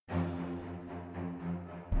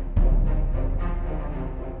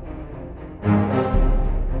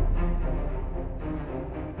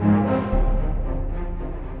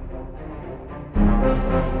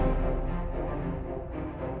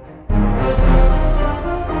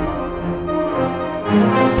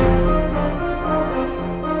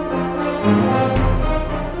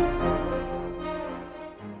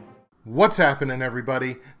What's happening,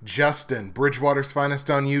 everybody? Justin, Bridgewater's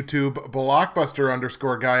Finest on YouTube,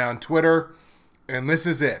 Blockbuster_guy on Twitter, and this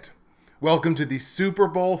is it. Welcome to the Super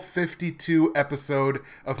Bowl 52 episode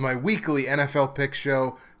of my weekly NFL pick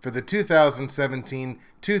show for the 2017-2018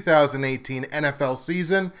 NFL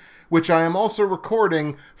season, which I am also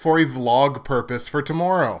recording for a vlog purpose for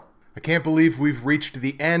tomorrow. I can't believe we've reached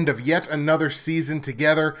the end of yet another season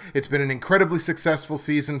together. It's been an incredibly successful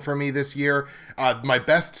season for me this year. My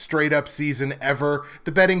best straight-up season ever.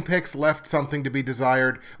 The betting picks left something to be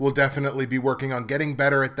desired. We'll definitely be working on getting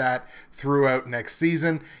better at that throughout next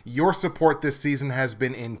season. Your support this season has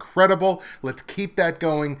been incredible. Let's keep that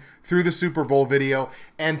going through the Super Bowl video.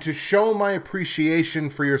 And to show my appreciation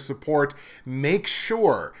for your support, make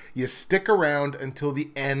sure you stick around until the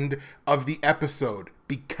end of the episode,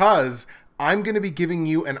 because I'm going to be giving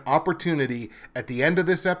you an opportunity at the end of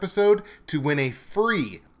this episode to win a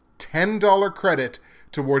free $10 credit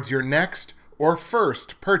towards your next or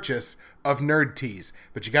first purchase of Nerd Tees.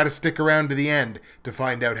 But you got to stick around to the end to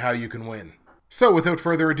find out how you can win. So without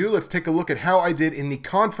further ado, let's take a look at how I did in the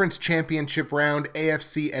Conference Championship round,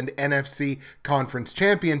 AFC and NFC Conference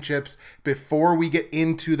Championships, before we get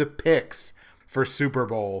into the picks for Super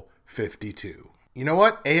Bowl 52. You know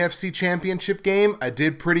what? AFC Championship game, I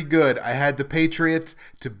did pretty good. I had the Patriots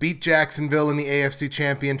to beat Jacksonville in the AFC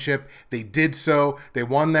Championship. They did so. They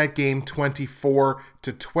won that game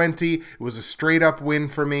 24-20. It was a straight up win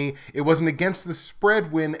for me. It was an against the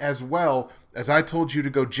spread win as well, as I told you to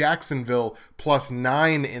go Jacksonville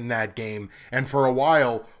 +9 in that game. And for a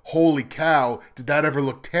while, holy cow, did that ever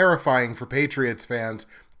look terrifying for Patriots fans.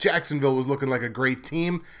 Jacksonville was looking like a great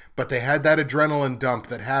team, but they had that adrenaline dump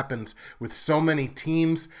that happens with so many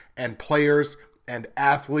teams and players and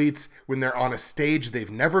athletes when they're on a stage they've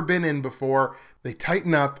never been in before. They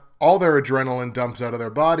tighten up, all their adrenaline dumps out of their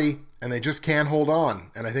body, and they just can't hold on.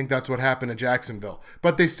 And I think that's what happened to Jacksonville.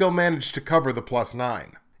 But they still managed to cover the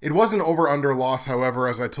 +9. It was an over-under loss, however,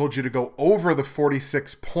 as I told you to go over the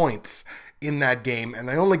 46 points in that game, and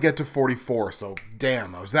they only get to 44, so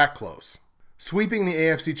damn, I was that close. Sweeping the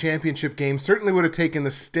AFC Championship game certainly would have taken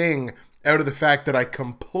the sting out of the fact that I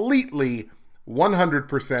completely,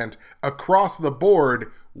 100%, across the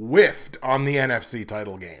board, whiffed on the NFC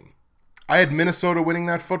title game. I had Minnesota winning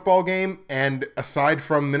that football game, and aside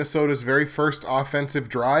from Minnesota's very first offensive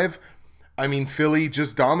drive, I mean, Philly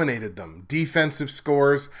just dominated them. Defensive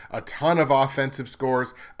scores, a ton of offensive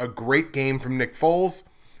scores, a great game from Nick Foles.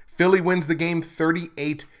 Philly wins the game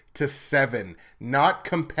 38-7. Not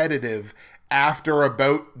competitive after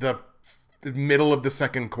about the middle of the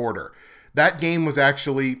second quarter. That game was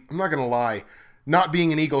actually, I'm not going to lie, not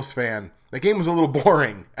being an Eagles fan, that game was a little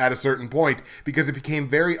boring at a certain point because it became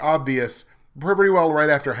very obvious pretty well right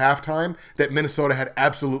after halftime that Minnesota had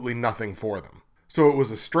absolutely nothing for them. So it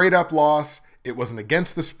was a straight up loss. It was an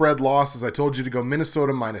against the spread loss, as I told you to go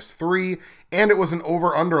Minnesota -3, and it was an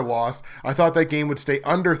over-under loss. I thought that game would stay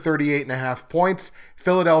under 38.5 points.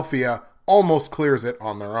 Philadelphia almost clears it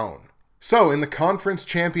on their own. So, in the Conference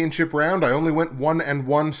Championship round, I only went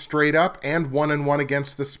 1-1 straight up and 1-1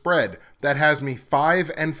 against the spread. That has me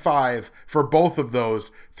 5-5 for both of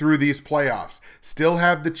those through these playoffs. Still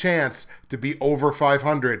have the chance to be over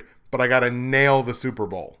 500, but I gotta nail the Super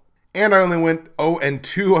Bowl. And I only went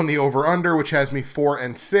 0-2 on the over-under, which has me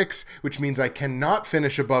 4-6, which means I cannot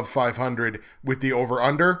finish above 500 with the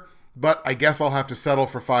over-under, but I guess I'll have to settle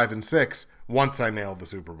for 5-6 once I nail the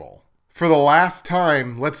Super Bowl. For the last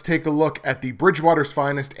time, let's take a look at the Bridgewater's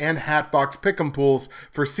Finest and Hatbox Pick'em pools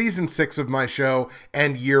for Season 6 of my show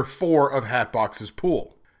and Year 4 of Hatbox's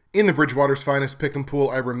pool. In the Bridgewater's Finest Pick'em pool,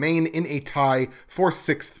 I remain in a tie for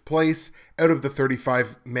 6th place out of the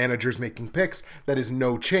 35 managers making picks. That is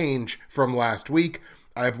no change from last week.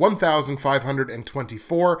 I have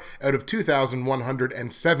 1,524 out of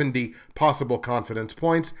 2,170 possible confidence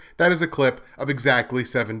points. That is a clip of exactly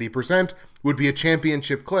 70%. Would be a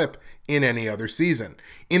championship clip in any other season.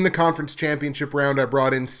 In the Conference Championship round, I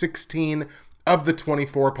brought in 16 of the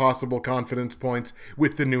 24 possible confidence points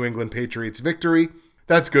with the New England Patriots victory.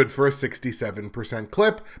 That's good for a 67%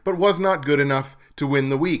 clip, but was not good enough to win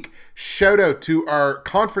the week. Shout out to our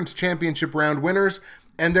Conference Championship round winners,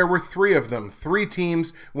 and there were 3 of them. 3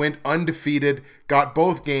 teams went undefeated, got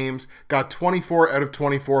both games, got 24 out of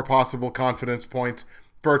 24 possible confidence points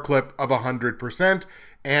for a clip of 100%.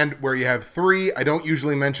 And where you have 3, I don't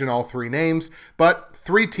usually mention all 3 names, but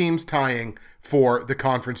 3 teams tying for the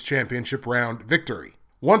Conference Championship round victory.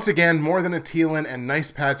 Once again, More Than a Thielen and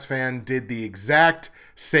Nice Pats Fan did the exact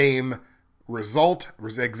same result,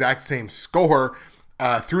 exact same score.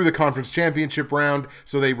 through the conference championship round,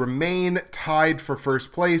 so they remain tied for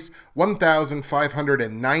first place,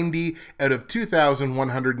 1,590 out of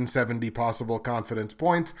 2,170 possible confidence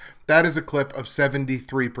points. That is a clip of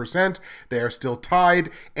 73%. They are still tied,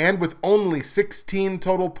 and with only 16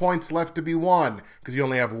 total points left to be won, because you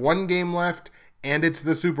only have one game left, and it's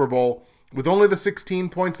the Super Bowl. With only the 16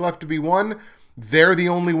 points left to be won, they're the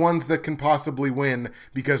only ones that can possibly win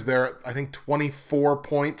because they're, I think, 24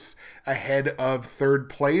 points ahead of third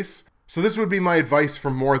place. So this would be my advice for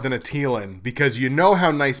more than a Thielen, because you know how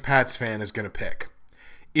nice Pats fan is going to pick.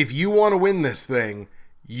 If you want to win this thing,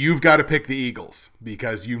 you've got to pick the Eagles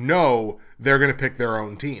because you know they're going to pick their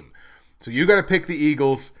own team. So you got to pick the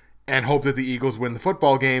Eagles and hope that the Eagles win the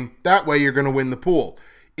football game. That way you're going to win the pool.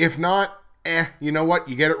 If not, you know what?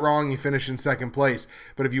 You get it wrong, you finish in second place.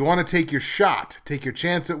 But if you want to take your shot, take your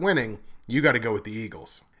chance at winning, you got to go with the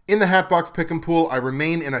Eagles. In the Hatbox Pick'em Pool, I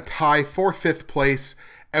remain in a tie for fifth place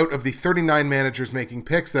out of the 39 managers making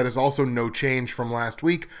picks. That is also no change from last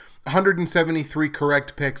week. 173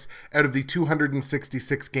 correct picks out of the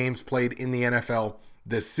 266 games played in the NFL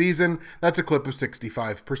this season. That's a clip of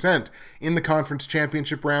 65%. In the conference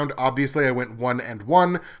championship round, obviously I went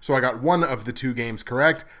 1-1, so I got one of the two games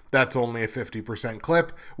correct. That's only a 50%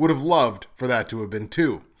 clip. Would have loved for that to have been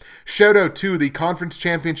 2. Shout out to the conference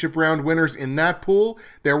championship round winners in that pool.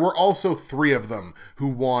 There were also 3 of them who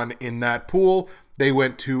won in that pool. They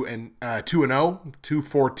went 2-0,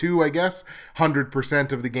 2-4-2, I guess.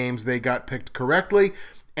 100% of the games they got picked correctly.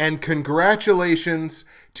 And congratulations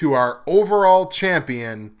to our overall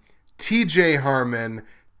champion, TJ Harmon,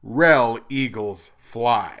 Rel Eagles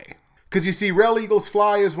Fly. Because you see, Rel Eagles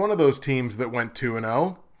Fly is one of those teams that went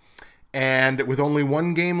 2-0. And with only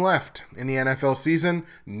one game left in the NFL season,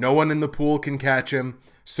 no one in the pool can catch him.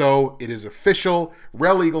 So it is official.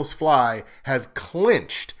 Rel Eagles Fly has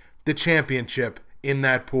clinched the championship in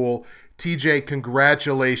that pool. TJ,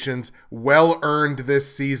 congratulations. Well earned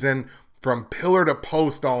this season. From pillar to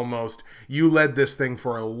post almost. You led this thing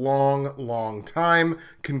for a long, long time.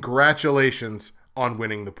 Congratulations on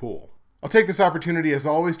winning the pool. I'll take this opportunity as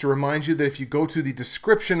always to remind you that if you go to the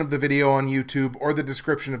description of the video on YouTube or the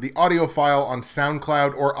description of the audio file on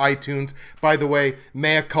SoundCloud or iTunes, by the way,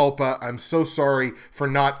 mea culpa, I'm so sorry for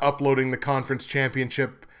not uploading the conference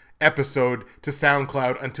championship episode to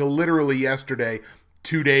SoundCloud until literally yesterday,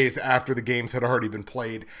 2 days after the games had already been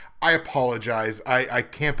played. I apologize. I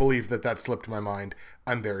can't believe that slipped my mind.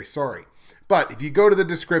 I'm very sorry. But if you go to the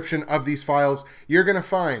description of these files, you're going to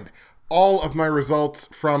find all of my results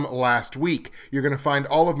from last week. You're going to find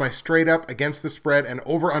all of my straight up, against the spread, and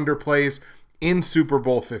over-under plays in Super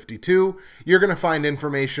Bowl 52. You're going to find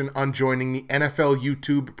information on joining the NFL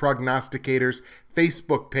YouTube Prognosticators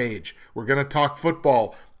Facebook page. We're going to talk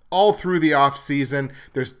football all through the off season.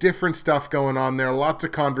 There's different stuff going on there, lots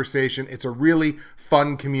of conversation. It's a really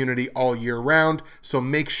fun community all year round, so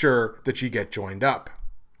make sure that you get joined up.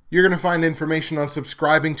 You're going to find information on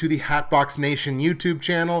subscribing to the Hatbox Nation YouTube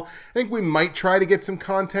channel. I think we might try to get some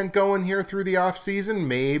content going here through the off season.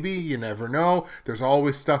 Maybe, you never know. There's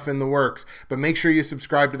always stuff in the works. But make sure you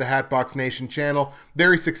subscribe to the Hatbox Nation channel.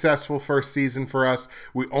 Very successful first season for us.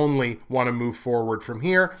 We only want to move forward from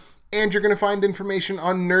here. And you're going to find information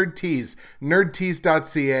on NerdTees.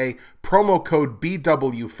 Nerdtees.ca, promo code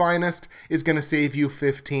BWFinest is going to save you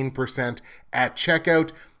 15% at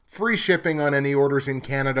checkout. Free shipping on any orders in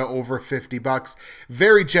Canada over $50.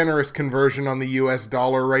 Very generous conversion on the US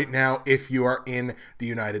dollar right now if you are in the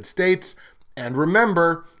United States. And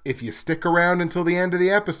remember, if you stick around until the end of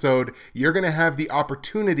the episode, you're going to have the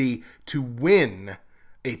opportunity to win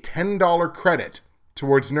a $10 credit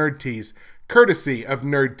towards NerdTees, courtesy of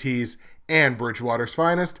NerdTees and Bridgewater's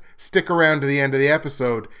Finest. Stick around to the end of the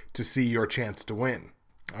episode to see your chance to win.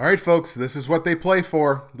 All right, folks, this is what they play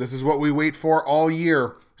for. This is what we wait for all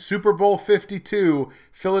year. Super Bowl 52,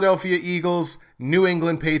 Philadelphia Eagles, New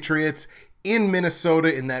England Patriots in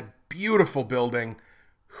Minnesota in that beautiful building.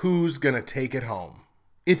 Who's going to take it home?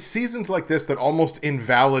 It's seasons like this that almost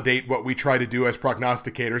invalidate what we try to do as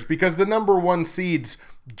prognosticators because the number one seeds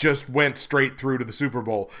just went straight through to the Super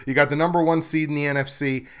Bowl. You got the number one seed in the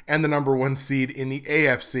NFC and the number one seed in the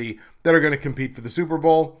AFC that are going to compete for the Super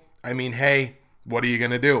Bowl. I mean, hey, what are you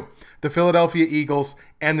going to do? The Philadelphia Eagles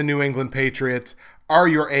and the New England Patriots are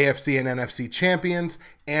your AFC and NFC champions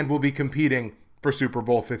and will be competing for Super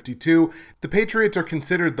Bowl 52. The Patriots are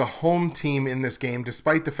considered the home team in this game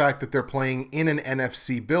despite the fact that they're playing in an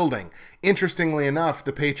NFC building. Interestingly enough,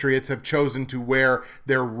 the Patriots have chosen to wear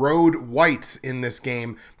their road whites in this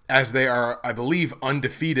game as they are, I believe,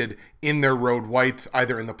 undefeated in their road whites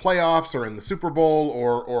either in the playoffs or in the Super Bowl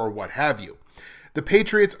or what have you. The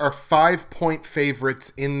Patriots are 5-point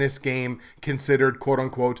favorites in this game, considered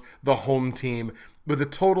quote-unquote the home team, with a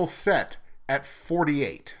total set at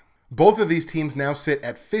 48. Both of these teams now sit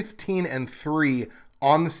at 15-3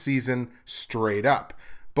 on the season straight up.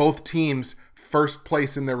 Both teams first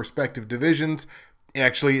place in their respective divisions,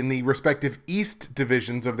 actually in the respective East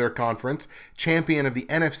divisions of their conference, champion of the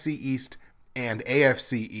NFC East and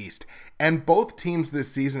AFC East. And both teams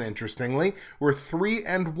this season, interestingly, were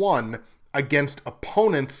 3-1 against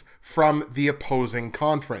opponents from the opposing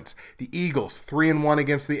conference. The Eagles, 3-1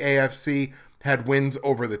 against the AFC, had wins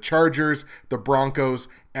over the Chargers, the Broncos,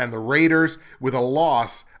 and the Raiders, with a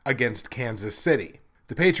loss against Kansas City.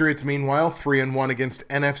 The Patriots, meanwhile, 3-1 against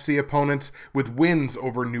NFC opponents, with wins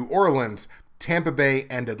over New Orleans, Tampa Bay,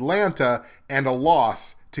 and Atlanta, and a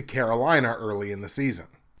loss to Carolina early in the season.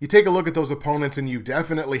 You take a look at those opponents and you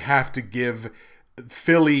definitely have to give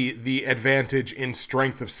Philly the advantage in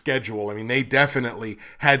strength of schedule. I mean, they definitely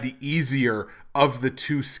had the easier of the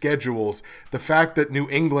two schedules. The fact that New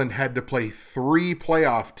England had to play 3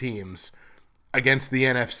 playoff teams against the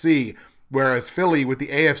NFC, whereas Philly with the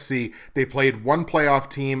AFC, they played 1 playoff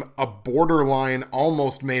team, a borderline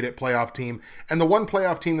almost made it playoff team, and the 1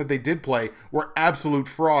 playoff team that they did play were absolute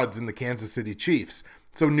frauds in the Kansas City Chiefs.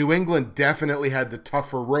 So New England definitely had the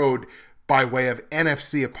tougher road by way of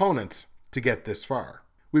NFC opponents to get this far.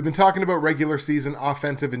 We've been talking about regular season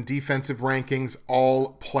offensive and defensive rankings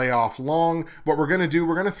all playoff long. What we're going to do,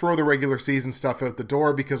 we're going to throw the regular season stuff out the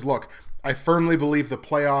door because, look, I firmly believe the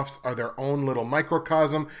playoffs are their own little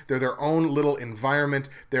microcosm. They're their own little environment.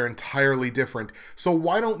 They're entirely different. So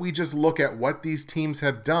why don't we just look at what these teams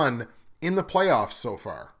have done in the playoffs so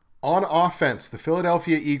far? On offense, the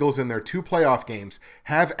Philadelphia Eagles in their 2 playoff games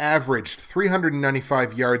have averaged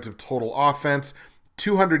 395 yards of total offense,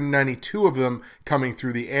 292 of them coming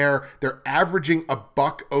through the air. They're averaging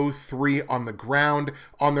 $1.03 on the ground,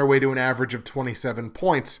 on their way to an average of 27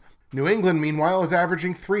 points. New England, meanwhile, is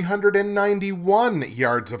averaging 391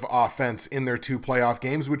 yards of offense in their 2 playoff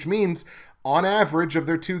games, which means on average of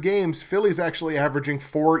their 2 games, Philly's actually averaging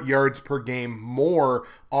 4 yards per game more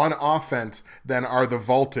on offense than are the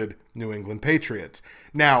vaulted New England Patriots.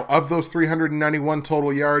 Now, of those 391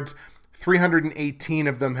 total yards, 318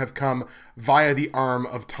 of them have come via the arm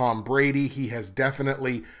of Tom Brady. He has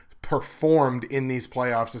definitely performed in these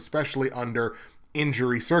playoffs, especially under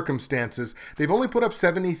injury circumstances. They've only put up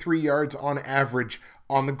 73 yards on average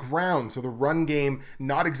on the ground, so the run game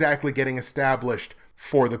not exactly getting established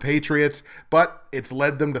for the Patriots, but it's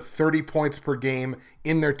led them to 30 points per game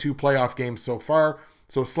in their 2 playoff games so far,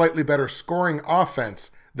 so slightly better scoring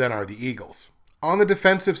offense than are the Eagles. On the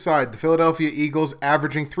defensive side, the Philadelphia Eagles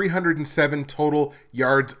averaging 307 total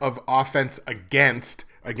yards of offense against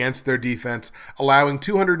their defense, allowing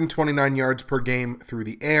 229 yards per game through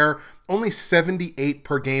the air, only 78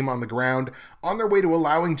 per game on the ground, on their way to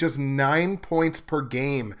allowing just 9 points per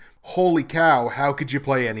game. Holy cow, how could you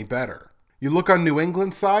play any better? You look on New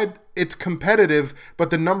England's side, it's competitive, but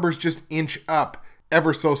the numbers just inch up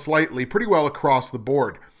ever so slightly, pretty well across the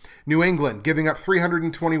board. New England giving up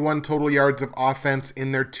 321 total yards of offense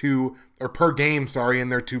in their per game, in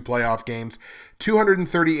their 2 playoff games,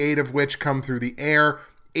 238 of which come through the air,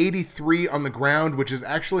 83 on the ground, which is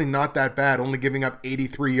actually not that bad, only giving up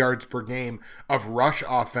 83 yards per game of rush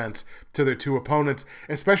offense to their 2 opponents,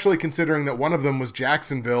 especially considering that one of them was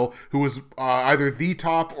Jacksonville, who was either the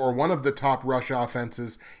top or one of the top rush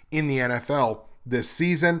offenses in the NFL this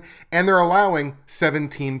season, and they're allowing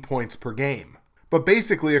 17 points per game. But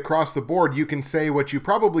basically, across the board, you can say what you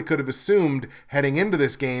probably could have assumed heading into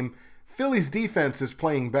this game: Philly's defense is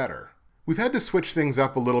playing better. We've had to switch things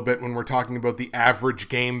up a little bit when we're talking about the average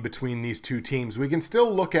game between these 2 teams. We can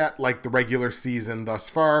still look at the regular season thus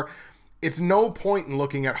far. It's no point in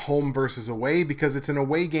looking at home versus away because it's an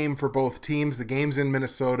away game for both teams. The game's in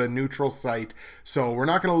Minnesota, neutral site, so we're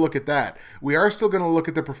not going to look at that. We are still going to look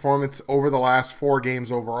at the performance over the last 4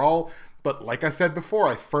 games overall. But like I said before,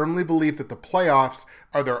 I firmly believe that the playoffs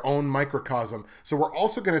are their own microcosm. So we're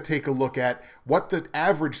also going to take a look at what the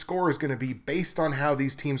average score is going to be based on how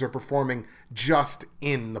these teams are performing just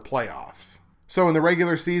in the playoffs. So in the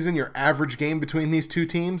regular season, your average game between these 2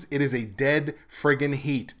 teams, it is a dead friggin'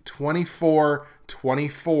 heat.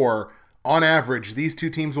 24-24. On average, these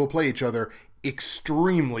 2 teams will play each other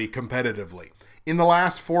extremely competitively. In the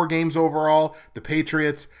last 4 games overall, the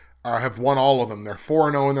Patriots have won all of them. They're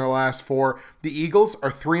 4-0 in their last 4. The Eagles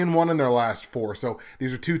are 3-1 in their last 4. So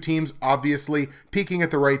these are 2 teams obviously peaking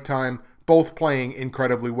at the right time, both playing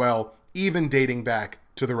incredibly well, even dating back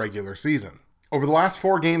to the regular season. Over the last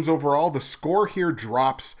 4 games overall, the score here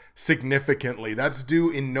drops significantly. That's due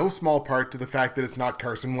in no small part to the fact that it's not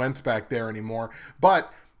Carson Wentz back there anymore.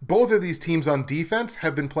 But both of these teams on defense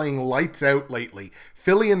have been playing lights out lately.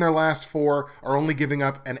 Philly in their last 4 are only giving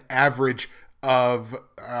up an average of,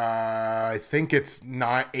 I think it's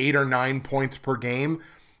 8 or 9 points per game.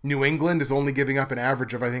 New England is only giving up an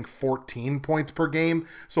average of, I think, 14 points per game.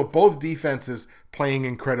 So both defenses playing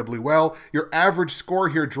incredibly well. Your average score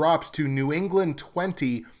here drops to New England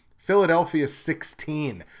 20, Philadelphia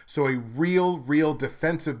 16. So a real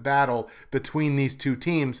defensive battle between these two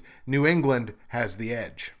teams. New England has the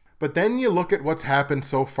edge. But then you look at what's happened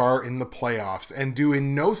so far in the playoffs, and due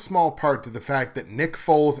in no small part to the fact that Nick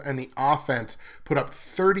Foles and the offense put up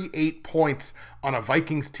 38 points on a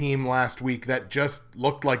Vikings team last week that just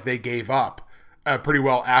looked like they gave up pretty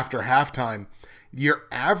well after halftime. Your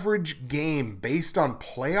average game based on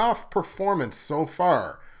playoff performance so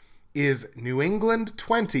far is New England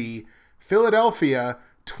 20, Philadelphia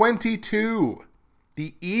 22.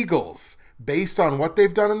 The Eagles, based on what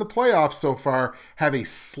they've done in the playoffs so far, have a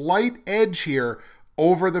slight edge here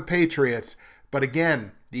over the Patriots. But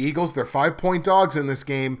again, the Eagles, they're 5-point dogs in this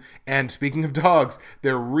game. And speaking of dogs,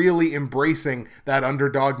 they're really embracing that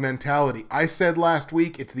underdog mentality. I said last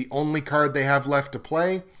week it's the only card they have left to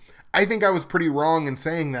play. I think I was pretty wrong in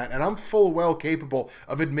saying that, and I'm full well capable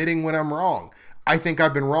of admitting when I'm wrong. I think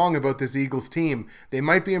I've been wrong about this Eagles team. They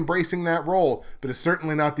might be embracing that role, but it's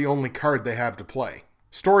certainly not the only card they have to play.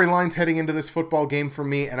 Storylines heading into this football game for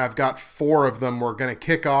me, and I've got 4 of them. We're going to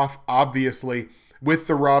kick off, obviously, with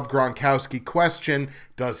the Rob Gronkowski question.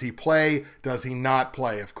 Does he play? Does he not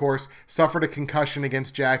play? Of course, suffered a concussion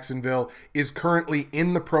against Jacksonville, is currently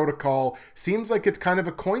in the protocol. Seems like it's kind of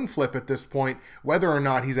a coin flip at this point, whether or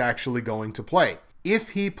not he's actually going to play. If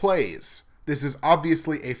he plays, this is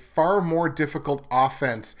obviously a far more difficult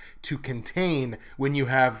offense to contain when you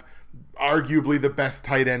have arguably the best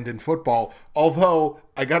tight end in football. Although,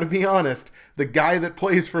 I gotta be honest, the guy that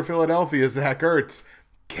plays for Philadelphia, Zach Ertz,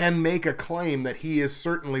 can make a claim that he is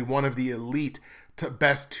certainly one of the elite to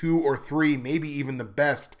best 2 or 3, maybe even the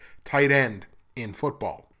best tight end in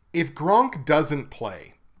football. If Gronk doesn't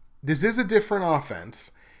play, this is a different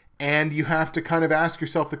offense, and you have to kind of ask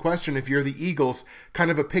yourself the question, if you're the Eagles,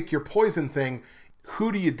 kind of a pick your poison thing,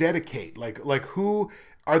 who do you dedicate? Like who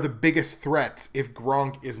are the biggest threats if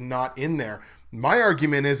Gronk is not in there? My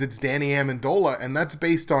argument is it's Danny Amendola, and that's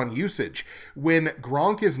based on usage. When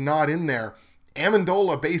Gronk is not in there,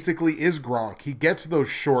 Amendola basically is Gronk. He gets those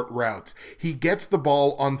short routes. He gets the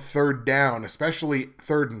ball on 3rd down, especially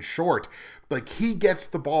 3rd and short. Like, he gets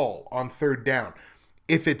the ball on 3rd down.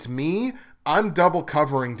 If it's me, I'm double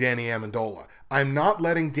covering Danny Amendola. I'm not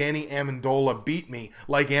letting Danny Amendola beat me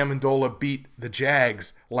like Amendola beat the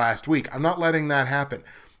Jags last week. I'm not letting that happen.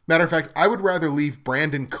 Matter of fact, I would rather leave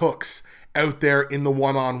Brandon Cooks out there in the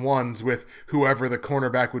one-on-ones with whoever the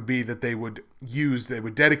cornerback would be that they would use, they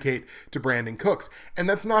would dedicate to Brandon Cooks. And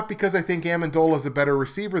that's not because I think Amendola is a better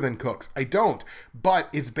receiver than Cooks. I don't. But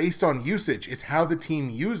it's based on usage. It's how the team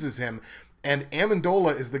uses him. And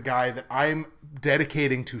Amendola is the guy that I'm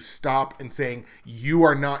dedicating to stop and saying, you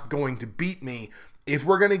are not going to beat me. If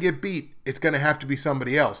we're going to get beat, it's going to have to be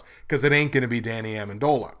somebody else, because it ain't going to be Danny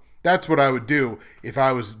Amendola. That's what I would do if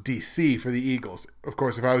I was DC for the Eagles. Of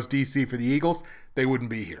course, if I was DC for the Eagles, they wouldn't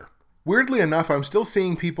be here. Weirdly enough, I'm still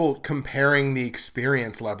seeing people comparing the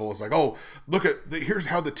experience levels. Like, oh, look at, here's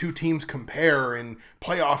how the two teams compare in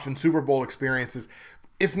playoff and Super Bowl experiences.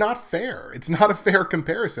 It's not fair. It's not a fair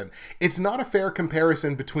comparison. It's not a fair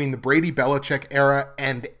comparison between the Brady Belichick era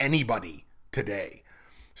and anybody today.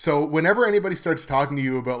 So whenever anybody starts talking to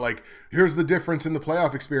you about, like, here's the difference in the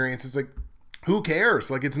playoff experience, it's like, who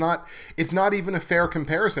cares? Like, it's not even a fair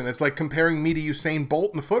comparison. It's like comparing me to Usain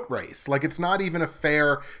Bolt in the foot race. Like, it's not even a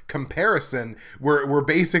fair comparison. We're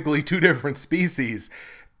basically two different species.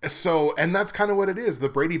 So, and that's kind of what it is. The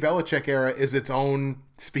Brady Belichick era is its own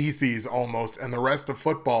species almost, and the rest of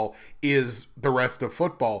football is the rest of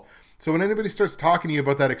football. So when anybody starts talking to you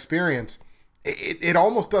about that experience, it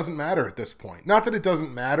almost doesn't matter at this point. Not that it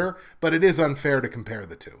doesn't matter, but it is unfair to compare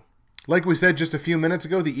the two. Like we said just a few minutes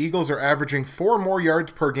ago, the Eagles are averaging 4 more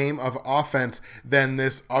yards per game of offense than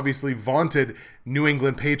this obviously vaunted New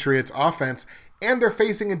England Patriots offense, and they're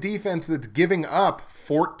facing a defense that's giving up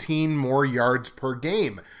 14 more yards per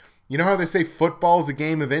game. You know how they say football's a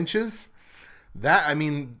game of inches?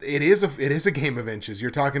 It is a game of inches. You're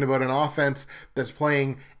talking about an offense that's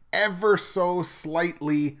playing ever so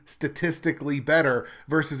slightly statistically better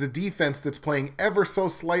versus a defense that's playing ever so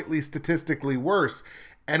slightly statistically worse.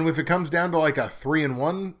 And if it comes down to like a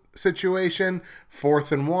 3-and-1 situation,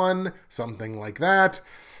 4th and 1, something like that,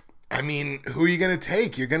 I mean, who are you going to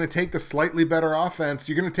take? You're going to take the slightly better offense.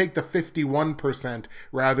 You're going to take the 51%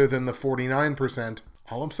 rather than the 49%.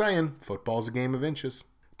 All I'm saying, football's a game of inches.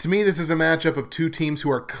 To me, this is a matchup of two teams who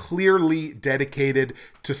are clearly dedicated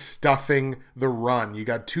to stuffing the run. You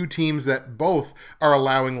got two teams that both are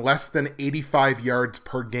allowing less than 85 yards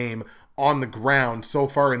per game on the ground so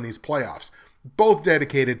far in these playoffs. Both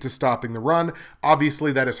dedicated to stopping the run.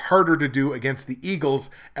 Obviously, that is harder to do against the Eagles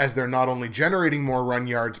as they're not only generating more run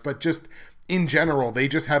yards, but just in general, they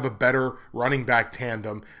just have a better running back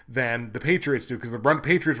tandem than the Patriots do, because the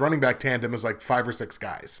Patriots running back tandem is like 5 or 6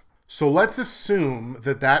 guys. So let's assume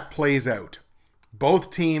that plays out.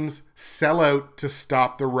 Both teams sell out to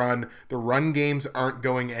stop the run. The run games aren't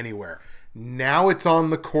going anywhere. Now it's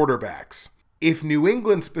on the quarterbacks. If New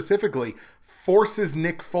England specifically forces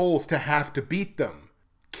Nick Foles to have to beat them,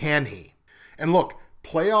 can he? And look,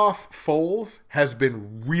 playoff Foles has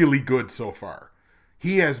been really good so far.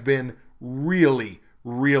 He has been really,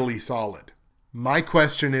 really solid. My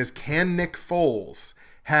question is, can Nick Foles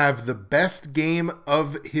have the best game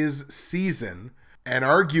of his season, and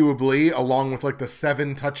arguably, along with like the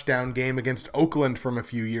 7 touchdown game against Oakland from a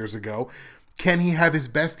few years ago, can he have his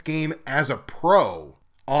best game as a pro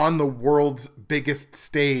on the world's biggest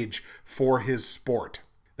stage for his sport?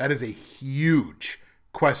 That is a huge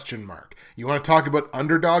question mark. You want to talk about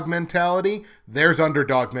underdog mentality? There's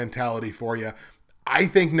underdog mentality for you. I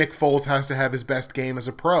think Nick Foles has to have his best game as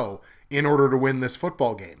a pro in order to win this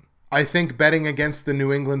football game. I think betting against the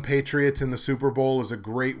New England Patriots in the Super Bowl is a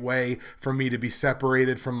great way for me to be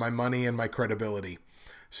separated from my money and my credibility.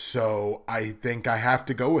 So I think I have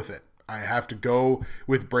to go with it. I have to go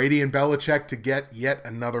with Brady and Belichick to get yet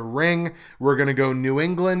another ring. We're going to go New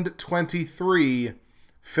England 23,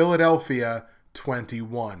 Philadelphia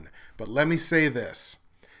 21. But let me say this.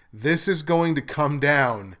 This is going to come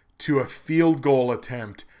down to a field goal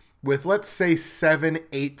attempt with, let's say,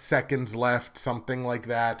 7-8 seconds left, something like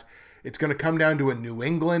that. It's going to come down to a New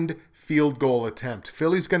England field goal attempt.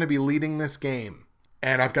 Philly's going to be leading this game.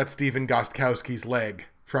 And I've got Steven Gostkowski's leg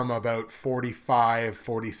from about 45,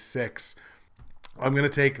 46. I'm going to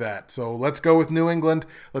take that. So let's go with New England.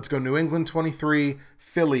 Let's go New England 23,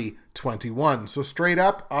 Philly 21. So straight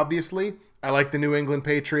up, obviously, I like the New England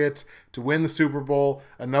Patriots to win the Super Bowl.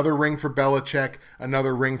 Another ring for Belichick,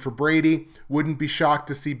 another ring for Brady. Wouldn't be shocked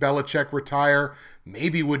to see Belichick retire.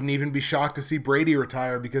 Maybe wouldn't even be shocked to see Brady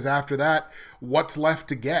retire, because after that, what's left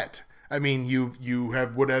to get? I mean, you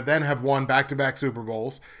would have won back-to-back Super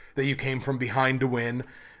Bowls that you came from behind to win.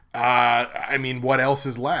 I mean, what else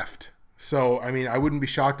is left? So, I mean, I wouldn't be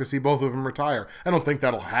shocked to see both of them retire. I don't think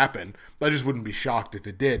that'll happen. I just wouldn't be shocked if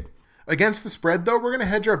it did. Against the spread, though, we're going to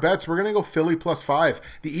hedge our bets. We're going to go Philly +5.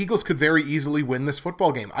 The Eagles could very easily win this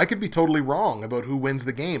football game. I could be totally wrong about who wins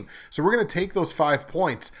the game. So we're going to take those 5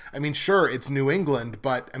 points. I mean, sure, it's New England,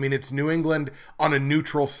 but, I mean, it's New England on a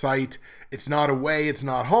neutral site. It's not away, it's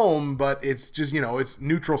not home, but it's just, it's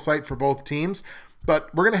neutral site for both teams.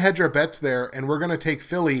 But we're going to hedge our bets there, and we're going to take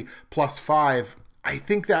Philly +5. I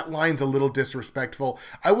think that line's a little disrespectful.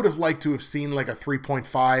 I would have liked to have seen like a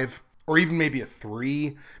 3.5 or even maybe a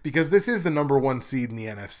 3, because this is the number 1 seed in the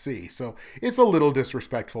NFC. So it's a little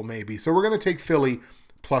disrespectful maybe. So we're going to take Philly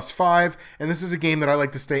 +5, and this is a game that I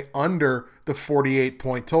like to stay under the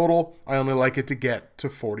 48-point total. I only like it to get to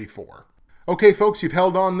 44. Okay, folks, you've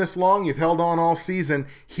held on this long. You've held on all season.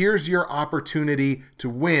 Here's your opportunity to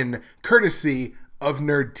win, courtesy of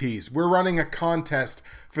Nerd Tees. We're running a contest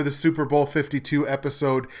for the Super Bowl 52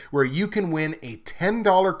 episode where you can win a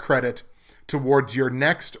 $10 credit towards your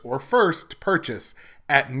next or first purchase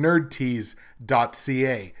at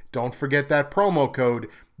nerdtees.ca. Don't forget that promo code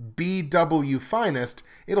BWFinest.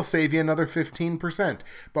 It'll save you another 15%.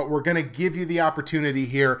 But we're going to give you the opportunity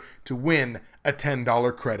here to win a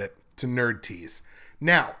 $10 credit to Nerd Tees.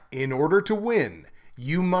 Now, in order to win,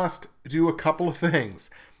 you must do a couple of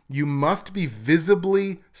things. You must be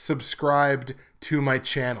visibly subscribed to my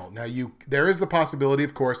channel. Now, there is the possibility,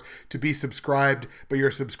 of course, to be subscribed, but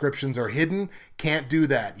your subscriptions are hidden. Can't do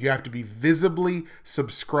that. You have to be visibly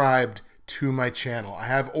subscribed to my channel. I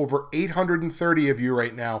have over 830 of you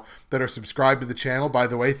right now that are subscribed to the channel. By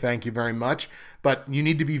the way, thank you very much. But you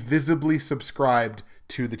need to be visibly subscribed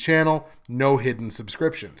to the channel. No hidden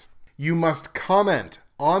subscriptions. You must comment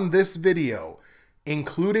on this video,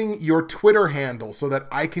 including your Twitter handle, so that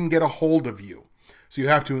I can get a hold of you. So you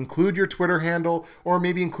have to include your Twitter handle, or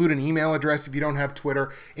maybe include an email address if you don't have Twitter.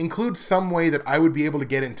 Include some way that I would be able to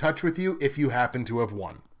get in touch with you if you happen to have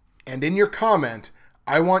won. And in your comment,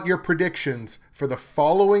 I want your predictions for the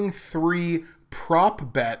following 3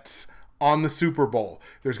 prop bets on the Super Bowl.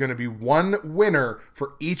 There's going to be one winner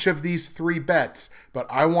for each of these 3 bets, but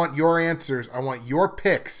I want your answers. I want your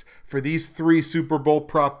picks for these 3 Super Bowl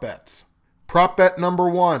prop bets. Prop bet number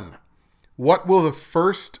 1. What will the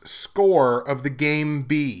first score of the game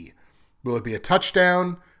be? Will it be a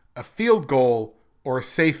touchdown, a field goal, or a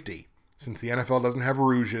safety? Since the NFL doesn't have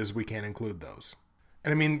rouges, we can't include those.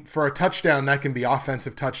 And I mean, for a touchdown, that can be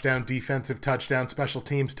offensive touchdown, defensive touchdown, special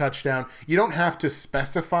teams touchdown. You don't have to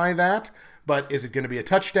specify that, but is it going to be a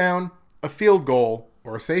touchdown, a field goal,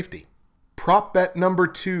 or a safety? Prop bet number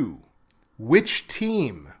 2. Which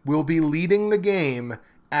team will be leading the game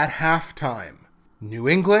at halftime? New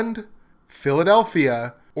England,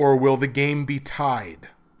 Philadelphia, or will the game be tied?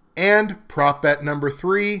 And prop bet number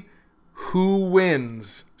 3, who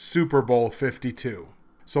wins Super Bowl 52?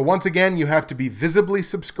 So once again, you have to be visibly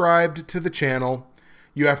subscribed to the channel.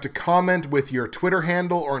 You have to comment with your Twitter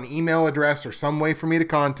handle or an email address or some way for me to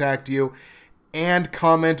contact you, and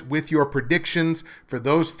comment with your predictions for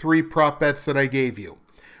those 3 prop bets that I gave you.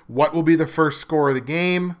 What will be the first score of the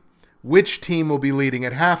game? Which team will be leading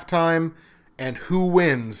at halftime? And who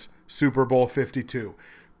wins Super Bowl 52?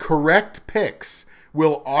 Correct picks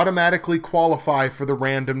will automatically qualify for the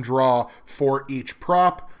random draw for each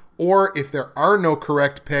prop, or if there are no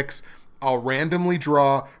correct picks, I'll randomly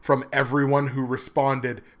draw from everyone who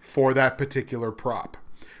responded for that particular prop.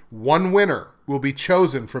 One winner will be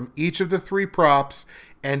chosen from each of the 3 props,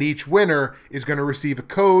 and each winner is going to receive a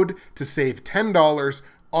code to save $10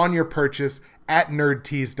 on your purchase at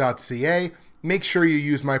nerdtease.ca. Make sure you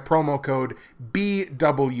use my promo code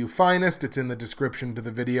BWFinest. It's in the description to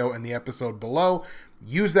the video and the episode below.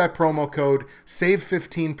 Use that promo code, save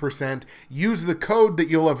 15%. Use the code that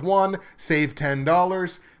you'll have won, save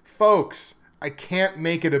 $10. Folks, I can't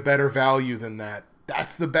make it a better value than that.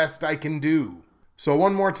 That's the best I can do. So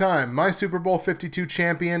one more time, my Super Bowl 52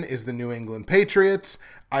 champion is the New England Patriots.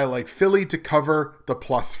 I like Philly to cover the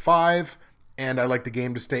 +5, and I like the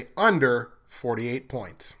game to stay under 48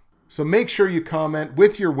 points. So make sure you comment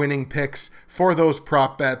with your winning picks for those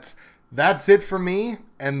prop bets. That's it for me,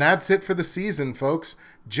 and that's it for the season, folks.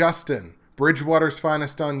 Justin, Bridgewater's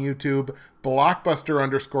Finest on YouTube,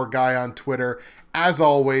 Blockbuster_guy on Twitter, as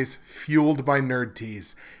always, fueled by Nerd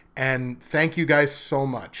Tease. And thank you guys so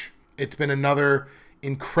much. It's been another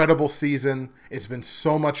incredible season. It's been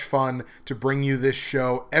so much fun to bring you this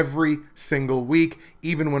show every single week.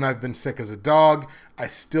 Even when I've been sick as a dog, I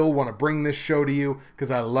still want to bring this show to you because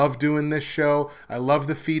I love doing this show. I love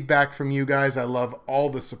the feedback from you guys. I love all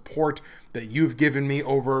the support that you've given me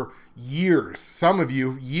over years. Some of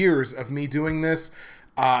you, years of me doing this.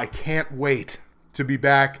 I can't wait to be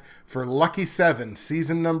back for Lucky 7,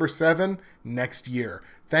 season number 7, next year.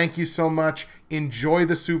 Thank you so much. Enjoy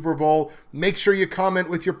the Super Bowl. Make sure you comment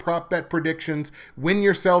with your prop bet predictions. Win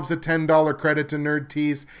yourselves a $10 credit to Nerd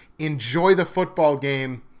Tease. Enjoy the football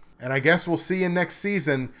game. And I guess we'll see you next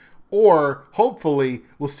season. Or, hopefully,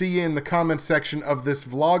 we'll see you in the comment section of this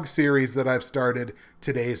vlog series that I've started,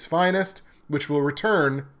 Today's Finest, which will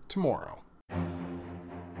return tomorrow.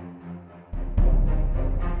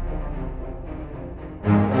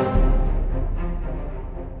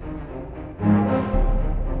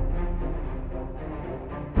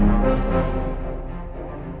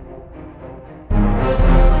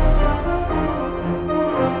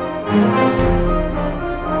 Thank you.